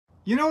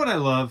You know what I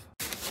love?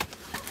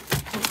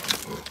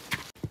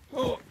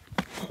 Oh.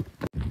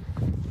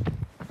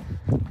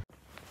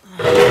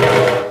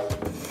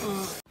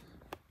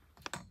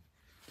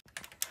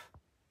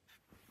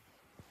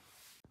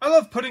 I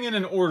love putting in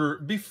an order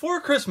before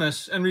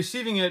Christmas and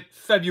receiving it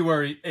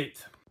February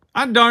 8th.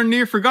 I darn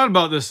near forgot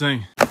about this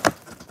thing.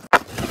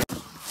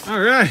 All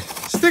right,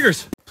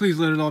 stickers. Please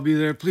let it all be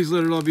there. Please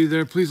let it all be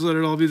there. Please let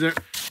it all be there.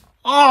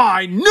 Oh,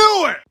 I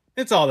knew it!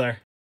 It's all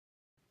there.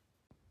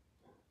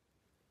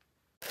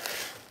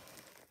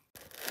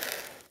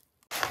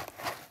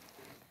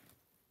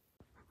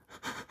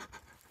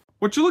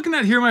 What you're looking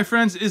at here, my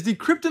friends, is the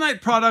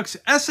Kryptonite Products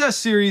SS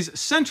Series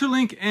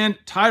Centralink and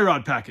tie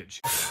rod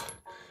package.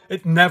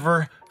 It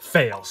never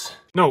fails.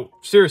 No,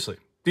 seriously,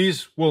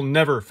 these will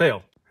never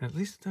fail. At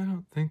least I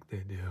don't think they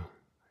do.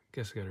 I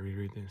guess I gotta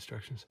reread the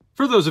instructions.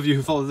 For those of you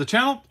who follow the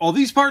channel, all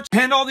these parts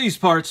and all these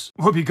parts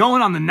will be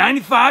going on the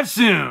 95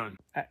 soon.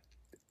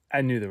 I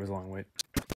knew there was a long wait.